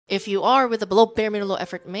If you are with a below bare minimum low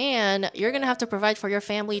effort man, you're gonna have to provide for your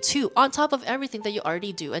family too, on top of everything that you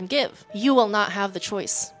already do and give. You will not have the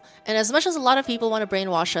choice. And as much as a lot of people want to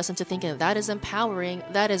brainwash us into thinking that is empowering,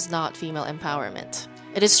 that is not female empowerment.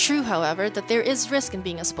 It is true, however, that there is risk in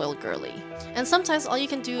being a spoiled girly. And sometimes all you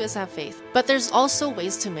can do is have faith. But there's also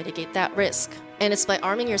ways to mitigate that risk. And it's by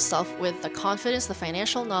arming yourself with the confidence, the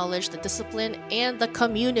financial knowledge, the discipline, and the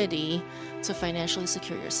community to financially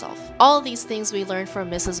secure yourself. All these things we learned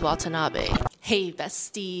from Mrs. Watanabe. Hey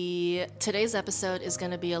bestie! Today's episode is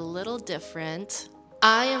going to be a little different.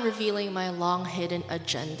 I am revealing my long hidden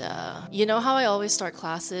agenda. You know how I always start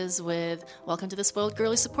classes with welcome to the Spoiled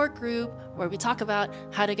Girly Support Group, where we talk about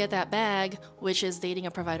how to get that bag, which is dating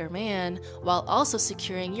a provider man, while also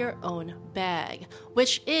securing your own bag,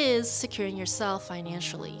 which is securing yourself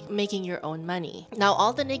financially, making your own money. Now,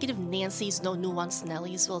 all the negative Nancys, no nuance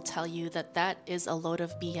Nellies will tell you that that is a load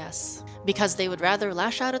of BS, because they would rather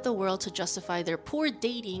lash out at the world to justify their poor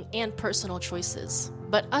dating and personal choices.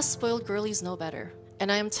 But us spoiled girlies know better.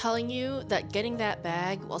 And I am telling you that getting that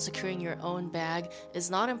bag while securing your own bag is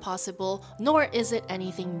not impossible, nor is it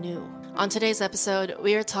anything new. On today's episode,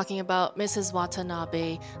 we are talking about Mrs.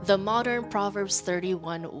 Watanabe, the modern Proverbs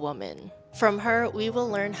 31 woman. From her, we will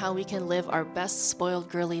learn how we can live our best spoiled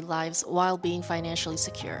girly lives while being financially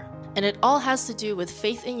secure. And it all has to do with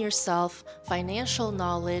faith in yourself, financial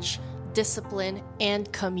knowledge, discipline,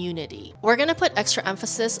 and community. We're gonna put extra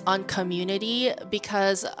emphasis on community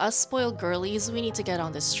because us spoiled girlies, we need to get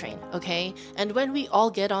on this train, okay? And when we all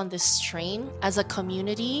get on this train as a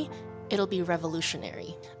community, it'll be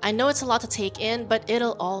revolutionary. I know it's a lot to take in, but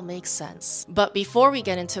it'll all make sense. But before we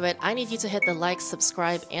get into it, I need you to hit the like,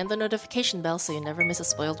 subscribe, and the notification bell so you never miss a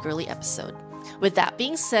spoiled girly episode. With that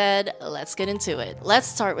being said, let's get into it. Let's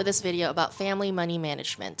start with this video about family money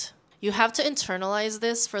management. You have to internalize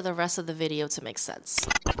this for the rest of the video to make sense.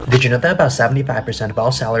 Did you know that about 75% of all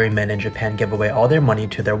salarymen in Japan give away all their money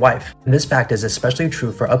to their wife? And this fact is especially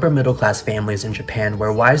true for upper middle class families in Japan,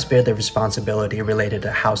 where wives bear the responsibility related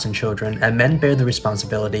to house and children, and men bear the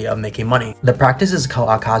responsibility of making money. The practice is called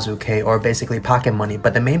akazuke, or basically pocket money,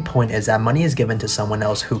 but the main point is that money is given to someone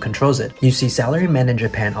else who controls it. You see, salarymen in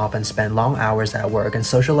Japan often spend long hours at work and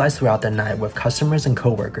socialize throughout the night with customers and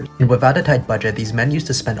co-workers. And without a tight budget, these men used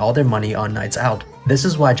to spend all their money on nights out. This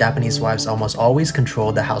is why Japanese wives almost always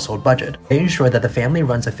control the household budget. They ensure that the family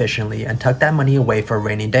runs efficiently and tuck that money away for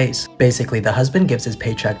rainy days. Basically, the husband gives his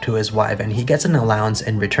paycheck to his wife and he gets an allowance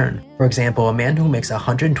in return. For example, a man who makes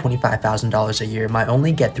 $125,000 a year might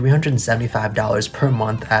only get $375 per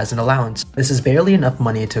month as an allowance. This is barely enough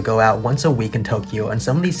money to go out once a week in Tokyo, and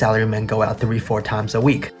some of these salarymen go out 3-4 times a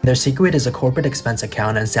week. Their secret is a corporate expense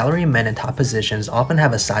account, and salarymen in top positions often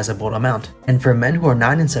have a sizable amount. And for men who are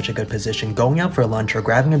not in such a good position, going out for lunch or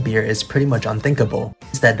grabbing a beer is pretty much unthinkable.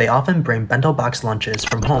 Instead, they often bring bento box lunches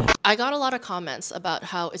from home. I got a lot of comments about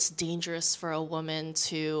how it's dangerous for a woman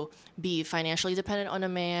to be financially dependent on a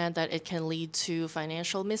man, that it can lead to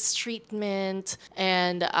financial mistreatment,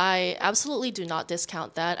 and I absolutely do not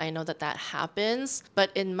discount that. I know that that happens,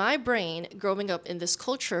 but in my brain, growing up in this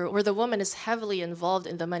culture where the woman is heavily involved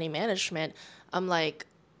in the money management, I'm like,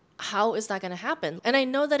 how is that going to happen? And I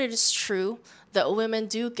know that it is true that women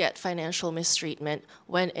do get financial mistreatment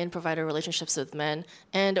when in provider relationships with men,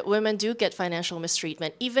 and women do get financial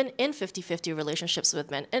mistreatment even in 50-50 relationships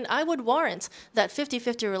with men. And I would warrant that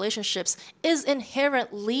 50-50 relationships is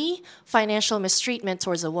inherently financial mistreatment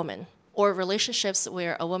towards a woman, or relationships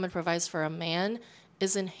where a woman provides for a man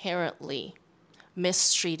is inherently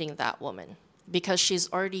mistreating that woman, because she's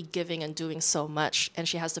already giving and doing so much and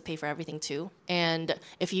she has to pay for everything too. And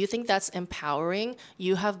if you think that's empowering,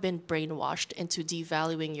 you have been brainwashed into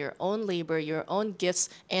devaluing your own labor, your own gifts,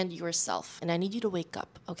 and yourself. And I need you to wake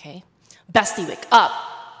up, okay? Bestie, wake up!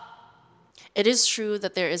 It is true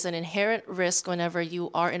that there is an inherent risk whenever you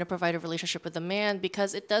are in a provider relationship with a man,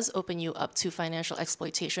 because it does open you up to financial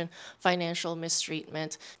exploitation, financial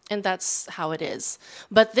mistreatment, and that's how it is.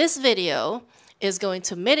 But this video is going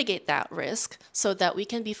to mitigate that risk so that we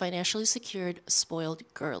can be financially secured, spoiled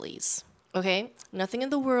girlies. Okay? Nothing in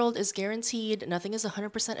the world is guaranteed. Nothing is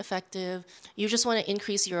 100% effective. You just want to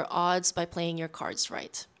increase your odds by playing your cards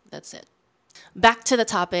right. That's it. Back to the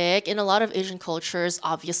topic. In a lot of Asian cultures,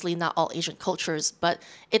 obviously not all Asian cultures, but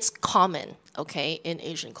it's common, okay, in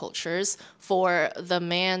Asian cultures for the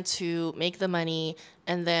man to make the money,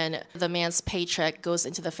 and then the man's paycheck goes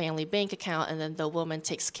into the family bank account, and then the woman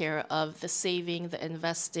takes care of the saving, the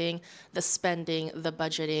investing, the spending, the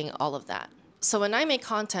budgeting, all of that. So when I make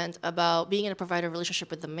content about being in a provider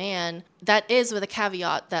relationship with the man, that is with a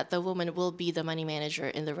caveat that the woman will be the money manager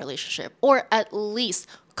in the relationship, or at least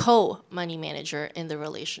co-money manager in the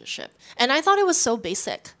relationship. And I thought it was so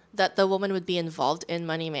basic that the woman would be involved in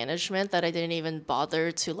money management that I didn't even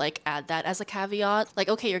bother to like add that as a caveat. Like,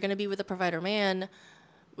 okay, you're going to be with a provider man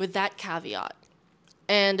with that caveat.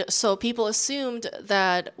 And so people assumed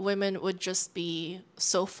that women would just be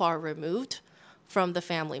so far removed from the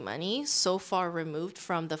family money, so far removed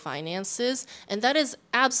from the finances. And that is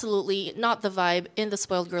absolutely not the vibe in the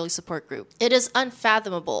Spoiled Girly support group. It is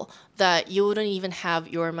unfathomable that you wouldn't even have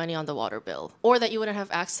your money on the water bill, or that you wouldn't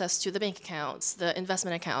have access to the bank accounts, the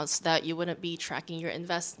investment accounts, that you wouldn't be tracking your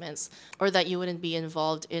investments, or that you wouldn't be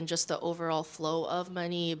involved in just the overall flow of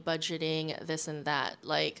money, budgeting, this and that.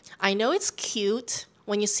 Like, I know it's cute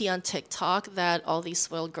when you see on TikTok that all these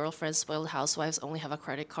spoiled girlfriends, spoiled housewives only have a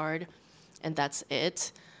credit card and that's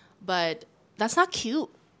it. But that's not cute,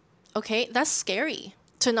 okay? That's scary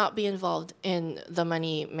to not be involved in the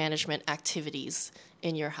money management activities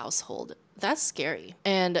in your household. That's scary.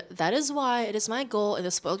 And that is why it is my goal in the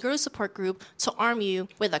Spoiled Girl Support Group to arm you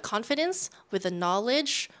with the confidence, with the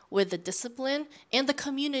knowledge, with the discipline, and the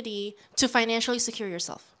community to financially secure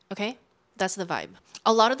yourself, okay? That's the vibe.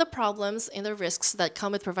 A lot of the problems and the risks that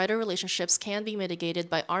come with provider relationships can be mitigated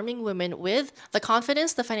by arming women with the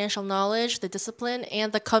confidence, the financial knowledge, the discipline,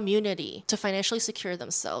 and the community to financially secure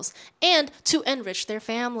themselves and to enrich their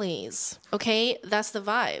families. Okay, that's the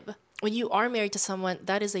vibe. When you are married to someone,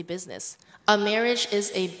 that is a business. A marriage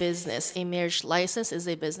is a business. A marriage license is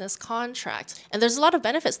a business contract. And there's a lot of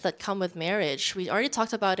benefits that come with marriage. We already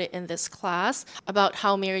talked about it in this class, about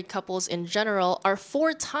how married couples in general are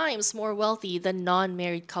 4 times more wealthy than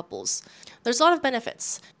non-married couples. There's a lot of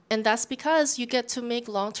benefits. And that's because you get to make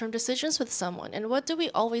long-term decisions with someone. And what do we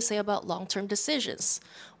always say about long-term decisions?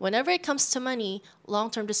 Whenever it comes to money,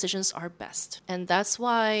 long-term decisions are best. And that's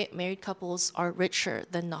why married couples are richer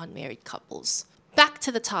than non-married couples. Back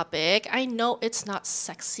to the topic, I know it's not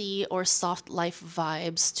sexy or soft life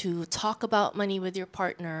vibes to talk about money with your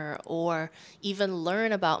partner or even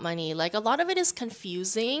learn about money. Like, a lot of it is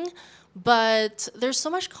confusing, but there's so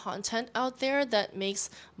much content out there that makes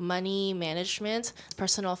money management,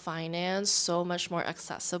 personal finance so much more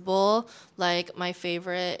accessible. Like, my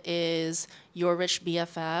favorite is Your Rich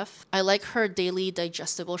BFF. I like her daily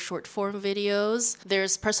digestible short form videos.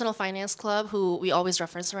 There's Personal Finance Club, who we always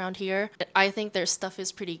reference around here. I think their stuff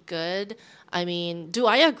is pretty good. I mean, do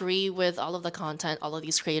I agree with all of the content all of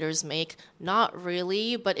these creators make? Not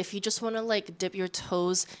really, but if you just want to like dip your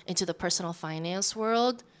toes into the personal finance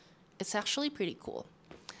world, it's actually pretty cool.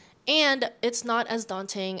 And it's not as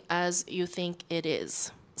daunting as you think it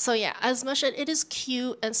is. So yeah, as much as it is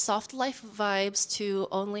cute and soft life vibes to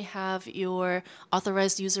only have your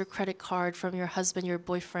authorized user credit card from your husband, your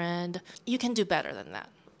boyfriend, you can do better than that,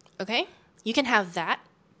 okay? You can have that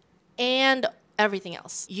and everything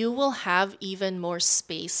else. You will have even more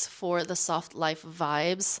space for the soft life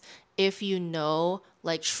vibes if you know,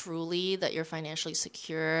 like, truly that you're financially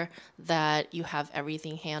secure, that you have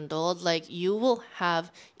everything handled. Like, you will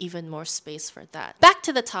have even more space for that. Back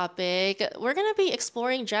to the topic, we're gonna be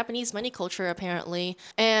exploring Japanese money culture apparently,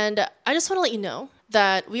 and I just want to let you know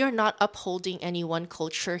that we are not upholding any one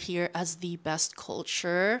culture here as the best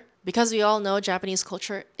culture. Because we all know Japanese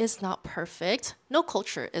culture is not perfect. No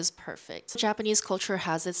culture is perfect. Japanese culture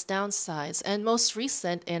has its downsides, and most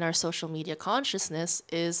recent in our social media consciousness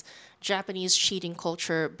is Japanese cheating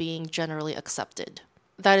culture being generally accepted.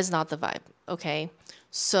 That is not the vibe, okay?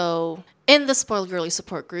 So in the Spoiled Girly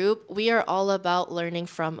support group, we are all about learning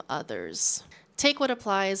from others. Take what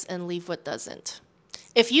applies and leave what doesn't.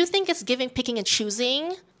 If you think it's giving picking and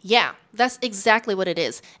choosing, yeah, that's exactly what it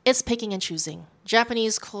is. It's picking and choosing.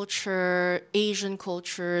 Japanese culture, Asian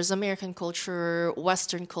cultures, American culture,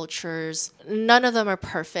 Western cultures, none of them are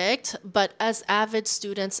perfect, but as avid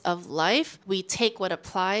students of life, we take what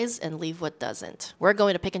applies and leave what doesn't. We're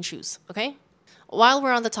going to pick and choose, okay? While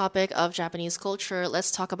we're on the topic of Japanese culture, let's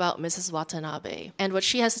talk about Mrs. Watanabe and what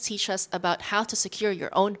she has to teach us about how to secure your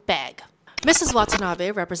own bag. Mrs. Watanabe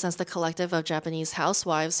represents the collective of Japanese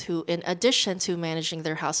housewives who, in addition to managing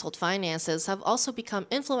their household finances, have also become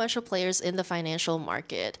influential players in the financial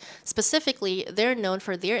market. Specifically, they're known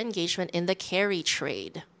for their engagement in the carry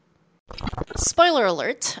trade. Spoiler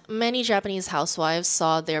alert, many Japanese housewives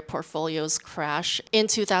saw their portfolios crash in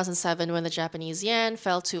 2007 when the Japanese yen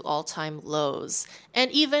fell to all-time lows,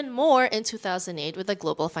 and even more in 2008 with the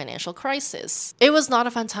global financial crisis. It was not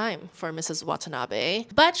a fun time for Mrs. Watanabe,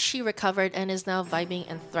 but she recovered and is now vibing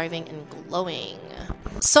and thriving and glowing.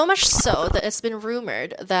 So much so that it's been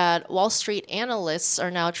rumored that Wall Street analysts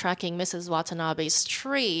are now tracking Mrs. Watanabe's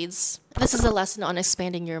trades. This is a lesson on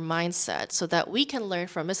expanding your mindset so that we can learn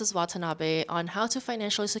from Mrs. Watanabe on how to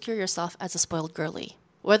financially secure yourself as a spoiled girly.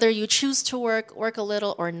 Whether you choose to work a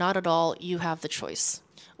little, or not at all, you have the choice.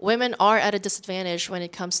 Women are at a disadvantage when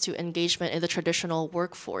it comes to engagement in the traditional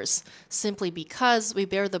workforce, simply because we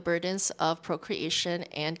bear the burdens of procreation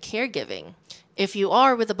and caregiving. If you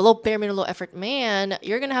are with a below bare minimum low effort man,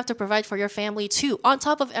 you're going to have to provide for your family too, on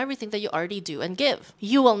top of everything that you already do and give.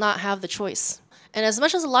 You will not have the choice. And as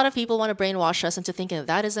much as a lot of people want to brainwash us into thinking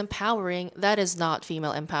that is empowering, that is not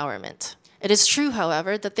female empowerment. It is true,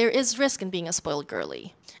 however, that there is risk in being a spoiled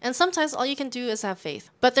girly. And sometimes all you can do is have faith.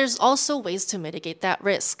 But there's also ways to mitigate that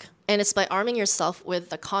risk. And it's by arming yourself with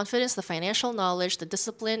the confidence, the financial knowledge, the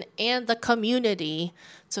discipline, and the community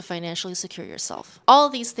to financially secure yourself. All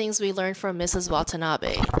these things we learned from Mrs.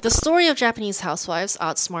 Watanabe. The story of Japanese housewives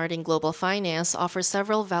outsmarting global finance offers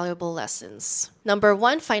several valuable lessons. Number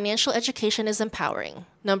 1, financial education is empowering.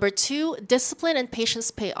 Number 2, discipline and patience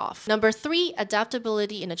pay off. Number 3,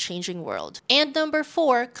 adaptability in a changing world. And number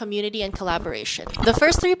 4, community and collaboration. The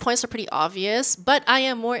first 3 points are pretty obvious, but I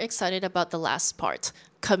am more excited about the last part.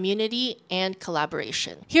 Community and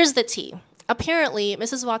collaboration. Here's the tea. Apparently,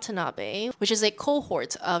 Mrs. Watanabe, which is a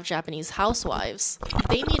cohort of Japanese housewives,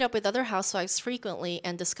 they meet up with other housewives frequently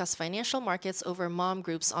and discuss financial markets over mom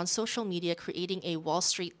groups on social media, creating a Wall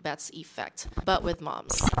Street Bets effect, but with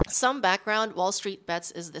moms. Some background, Wall Street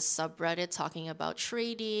Bets is this subreddit talking about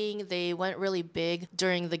trading. They went really big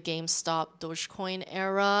during the GameStop Dogecoin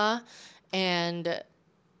era, and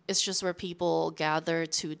it's just where people gather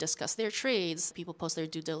to discuss their trades. People post their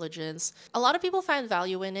due diligence. A lot of people find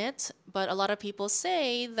value in it, but a lot of people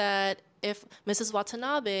say that if Mrs.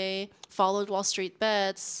 Watanabe followed Wall Street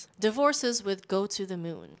Bets, divorces would go to the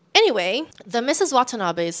moon. Anyway, the Mrs.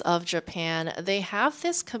 Watanabes of Japan, they have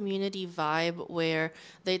this community vibe where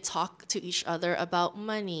they talk to each other about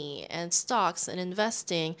money and stocks and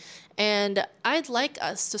investing. And I'd like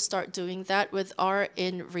us to start doing that with our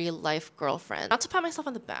in real life girlfriends. Not to pat myself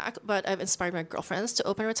on the back, but I've inspired my girlfriends to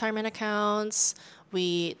open retirement accounts.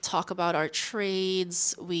 We talk about our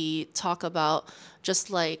trades. We talk about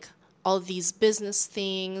just like all these business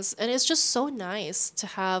things. And it's just so nice to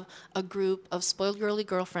have a group of spoiled girly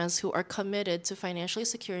girlfriends who are committed to financially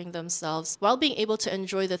securing themselves while being able to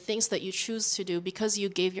enjoy the things that you choose to do because you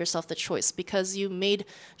gave yourself the choice, because you made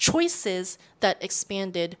choices that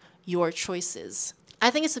expanded your choices. I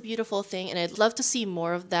think it's a beautiful thing, and I'd love to see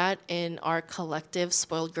more of that in our collective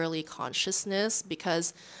spoiled girly consciousness,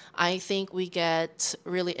 because I think we get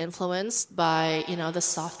really influenced by, the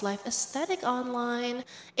soft life aesthetic online.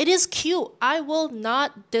 It is cute. I will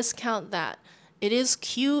not discount that. It is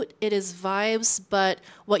cute, it is vibes, but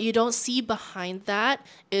what you don't see behind that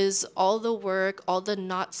is all the work, all the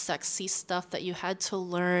not sexy stuff that you had to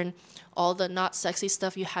learn, all the not sexy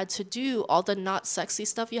stuff you had to do, all the not sexy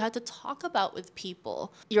stuff you had to talk about with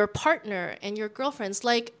people, your partner and your girlfriends.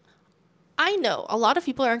 Like, I know a lot of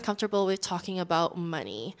people are uncomfortable with talking about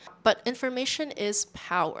money, but information is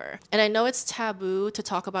power. And I know it's taboo to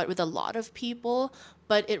talk about it with a lot of people,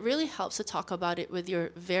 but it really helps to talk about it with your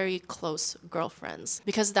very close girlfriends,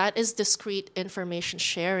 because that is discreet information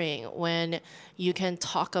sharing when you can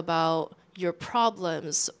talk about your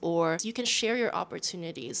problems or you can share your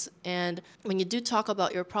opportunities. And when you do talk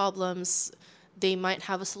about your problems, they might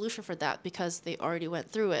have a solution for that because they already went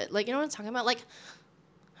through it. Like, you know what I'm talking about? Like,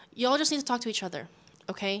 y'all just need to talk to each other,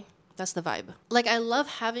 okay? That's the vibe. Like, I love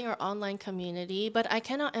having our online community, but I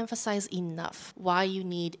cannot emphasize enough why you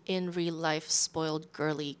need in real life spoiled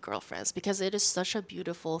girly girlfriends, because it is such a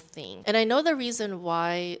beautiful thing. And I know the reason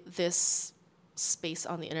why this space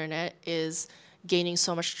on the internet is gaining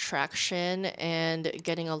so much traction and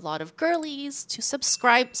getting a lot of girlies to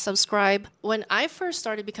subscribe. When I first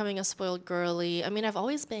started becoming a spoiled girly, I've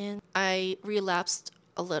always been. I relapsed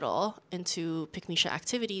a little into pick-me-sha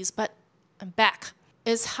activities, but I'm back.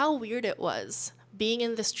 Is how weird it was being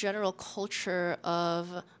in this general culture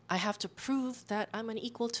of I have to prove that I'm an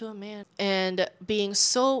equal to a man, and being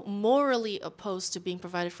so morally opposed to being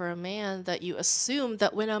provided for a man that you assume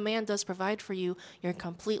that when a man does provide for you, you're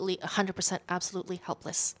completely 100% absolutely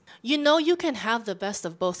helpless. You can have the best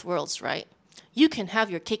of both worlds, right? You can have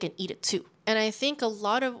your cake and eat it too. And I think a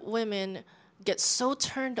lot of women get so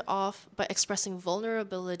turned off by expressing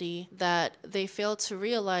vulnerability that they fail to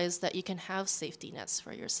realize that you can have safety nets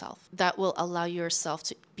for yourself that will allow yourself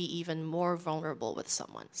to be even more vulnerable with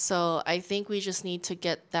someone. So I think we just need to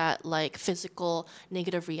get that like physical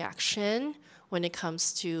negative reaction when it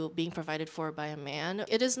comes to being provided for by a man.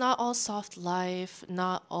 It is not all soft life,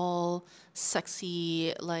 not all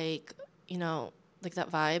sexy, like, like that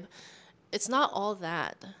vibe. It's not all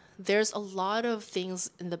that. There's a lot of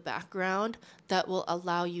things in the background that will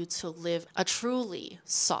allow you to live a truly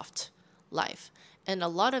soft life. And a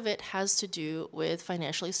lot of it has to do with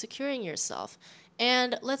financially securing yourself.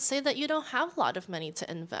 And let's say that you don't have a lot of money to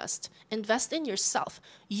invest. Invest in yourself.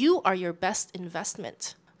 You are your best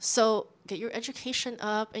investment. So get your education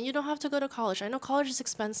up, and you don't have to go to college. I know college is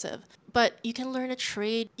expensive, but you can learn a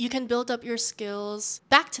trade. You can build up your skills.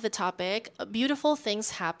 Back to the topic, beautiful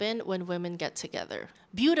things happen when women get together.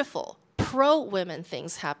 Beautiful, pro-women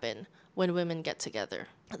things happen when women get together.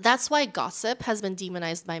 That's why gossip has been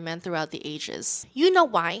demonized by men throughout the ages. You know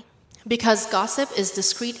why? Because gossip is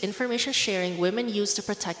discreet information sharing women use to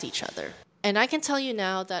protect each other. And I can tell you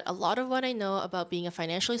now that a lot of what I know about being a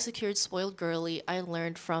financially secured spoiled girly, I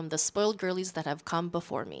learned from the spoiled girlies that have come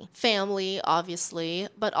before me. Family, obviously,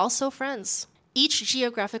 but also friends. Each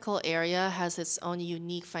geographical area has its own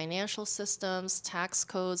unique financial systems, tax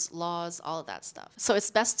codes, laws, all of that stuff. So it's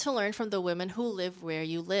best to learn from the women who live where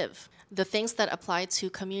you live. The things that apply to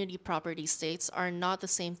community property states are not the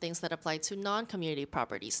same things that apply to non-community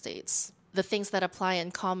property states. The things that apply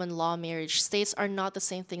in common law marriage states are not the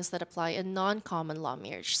same things that apply in non-common law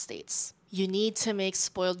marriage states. You need to make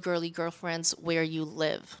spoiled girly girlfriends where you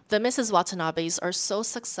live. The Mrs. Watanabes are so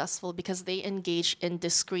successful because they engage in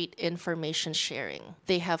discreet information sharing.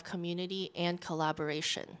 They have community and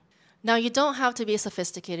collaboration. Now, you don't have to be a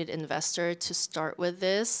sophisticated investor to start with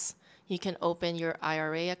this. You can open your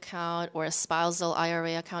IRA account or a spousal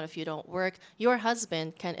IRA account if you don't work. Your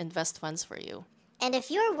husband can invest funds for you. And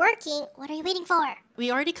if you're working, what are you waiting for?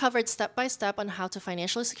 We already covered step by step on how to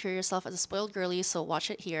financially secure yourself as a spoiled girly, so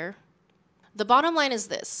watch it here. The bottom line is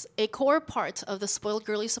this. A core part of the spoiled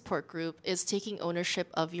girly support group is taking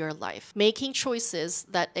ownership of your life, making choices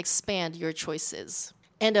that expand your choices.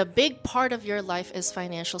 And a big part of your life is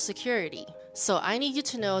financial security. So I need you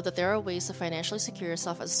to know that there are ways to financially secure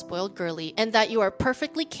yourself as a spoiled girly and that you are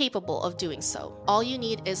perfectly capable of doing so. All you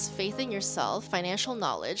need is faith in yourself, financial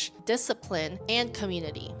knowledge, discipline, and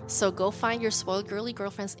community. So go find your spoiled girly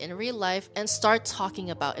girlfriends in real life and start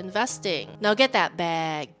talking about investing. Now get that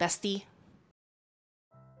bag, bestie.